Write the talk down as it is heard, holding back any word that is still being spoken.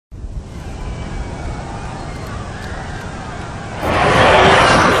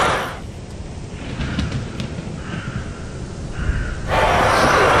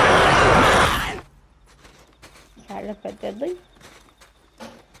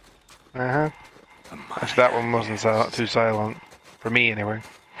Uh-huh. Actually, that one wasn't too silent. For me, anyway.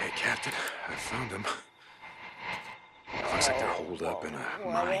 Hey, Captain. I found them. Looks like they're holed up in a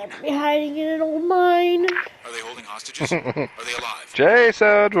mine. Be hiding in an old mine. Are they holding hostages? Are they alive?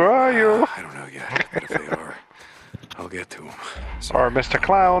 Jason, where are you? I don't know yet, but if they are, I'll get to them. So, Or Mr.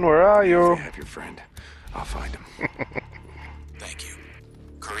 Clown, where are you? If they have your friend, I'll find him. Thank you.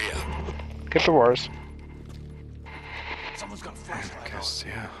 Korea. Get the wars. Someone's got a flashlight. I guess,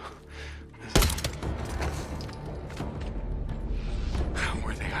 yeah.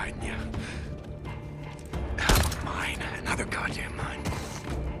 Where are they hiding you? Mine. Another goddamn mine.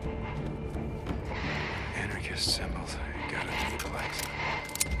 Anarchist symbols. I gotta be place.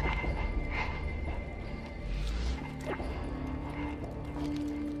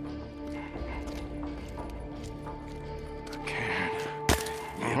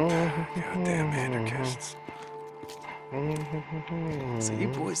 Goddamn anarchists. So you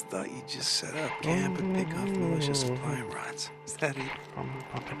boys thought you'd just set up camp and pick off militia supply runs. Is that it?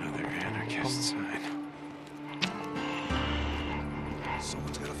 Another anarchist sign.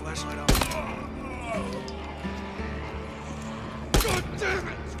 Someone's got a flashlight on. God damn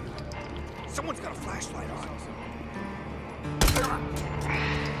it! Someone's got a flashlight on.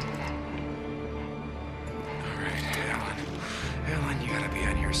 Alright, Alan, you gotta be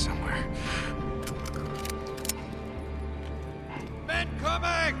in here somewhere. Men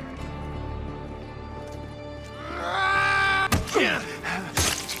coming!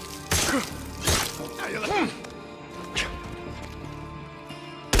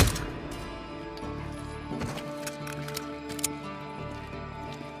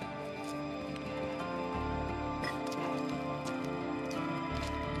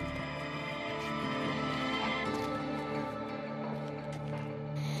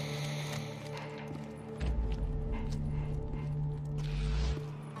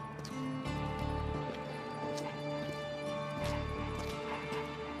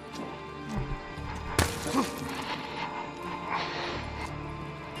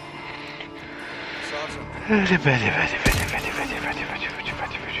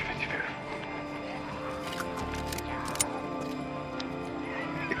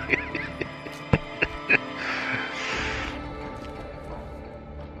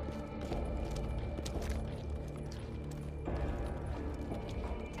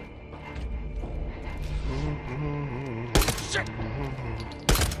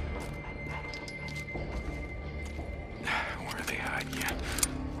 Where are they hiding you?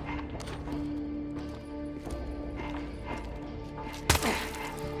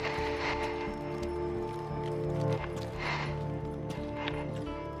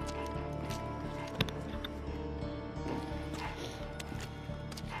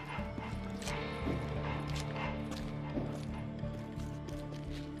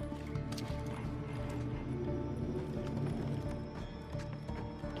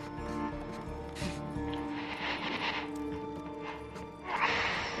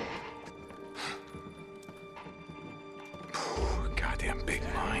 Goddamn big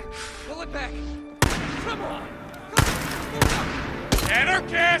mine. Pull it back. Come on.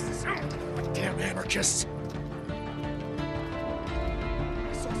 Anarchists! Damn anarchists.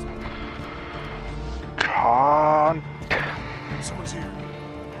 Con. Someone's here.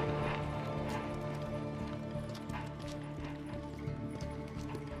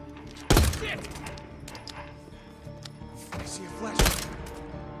 Shit! I see a flashlight.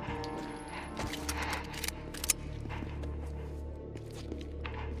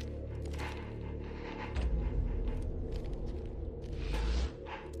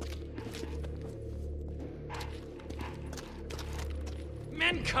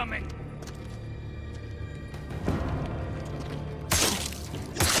 Men coming!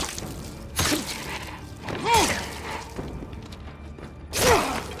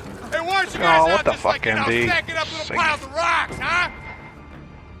 Hey, why aren't you guys Oh, what out the just fuck, like, you know, MD? stacking up little Sick. piles of rocks, huh?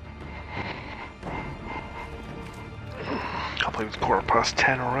 Can't believe it's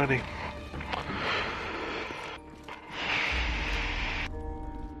 10:15 already.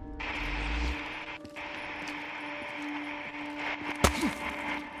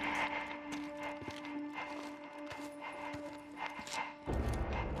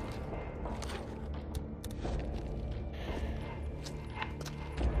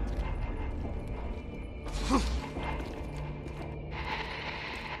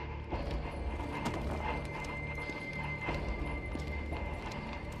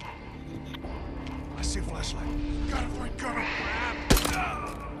 I see a flashlight. Gotta find cover.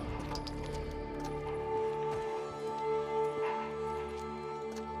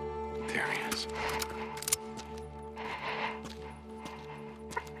 There he is.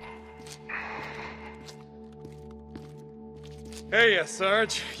 Hey,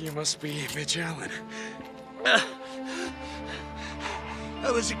 Sarge. You must be Mitch Allen. I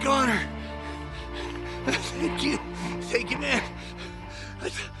was a goner. Thank you. Thank you, man.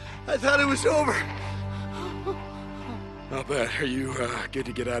 I thought it was over. I'll bet. Are you good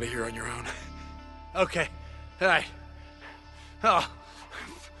to get out of here on your own? Okay. All right. Oh.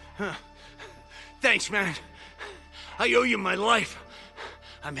 Thanks, man. I owe you my life.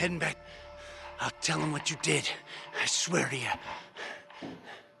 I'm heading back. I'll tell him what you did. I swear to you.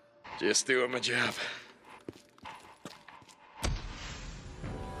 Just doing my job.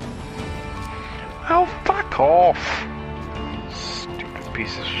 Oh, fuck off! Stupid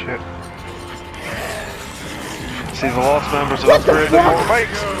piece of shit. See the lost members of Upgrade and more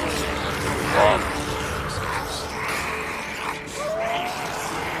bikes.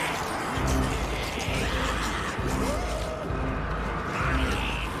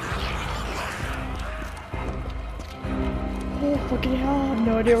 Oh, fucking hell. I have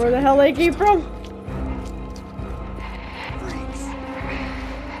no idea where the hell they came from.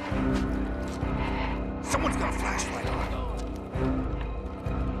 Someone's got a flashlight on.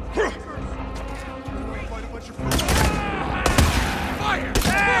 Fire!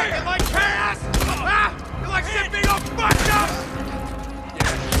 Hey, you like chaos? Ah! You like zipping up fucked up?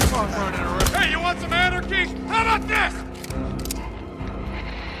 Yeah, come on, burning around. Hey, you want some anarchy? How about this?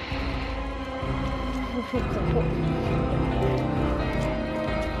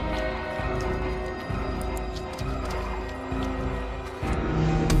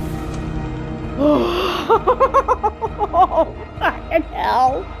 Oh, fucking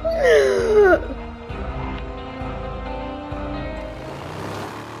hell.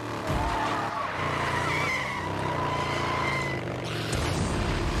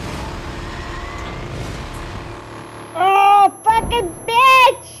 Oh, fucking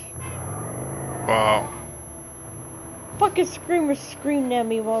bitch! Wow. Fucking screamer screamed at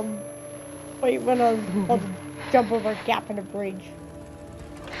me while when I was about to jump over a gap in a bridge.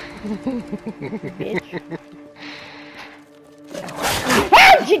 Bitch.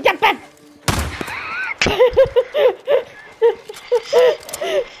 Ah, she jumped back!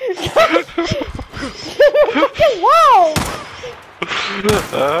 Whoa!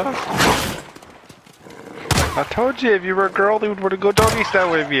 I told you if you were a girl, they would go doggy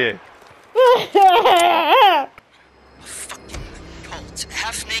style with you. Fucking cult.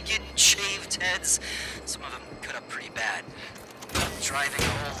 Half-naked, shaved heads. Some of them cut up pretty bad. Driving a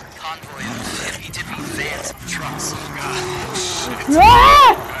whole convoy of hippy-dippy vans and trucks.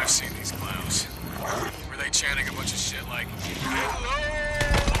 Ah! I've seen these clowns. Were they chanting a bunch of shit like, "Hello,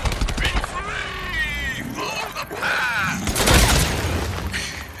 be free, follow the path"?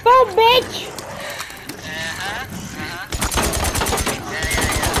 Boom, bitch!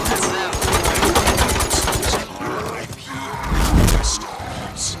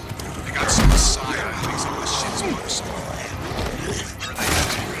 They got some messiah who thinks all this shit's personal. Where are they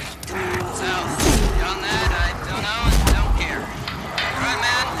at? South. Beyond that, I don't know and don't care. Alright,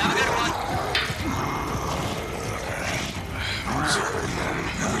 man. Have a good one.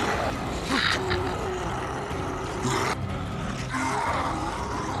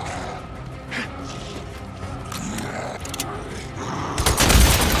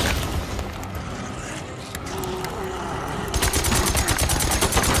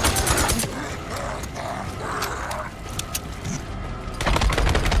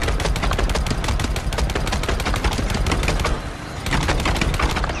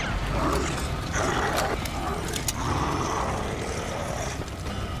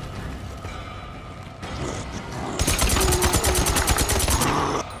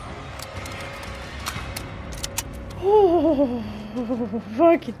 Oh,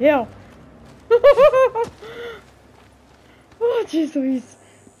 fucking hell. Oh, jeez Louise.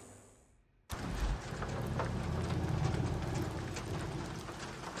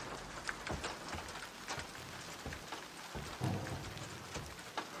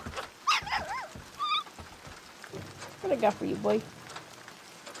 What I got for you, boy?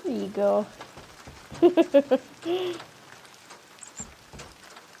 There you go.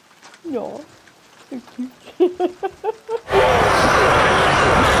 No. Thank you.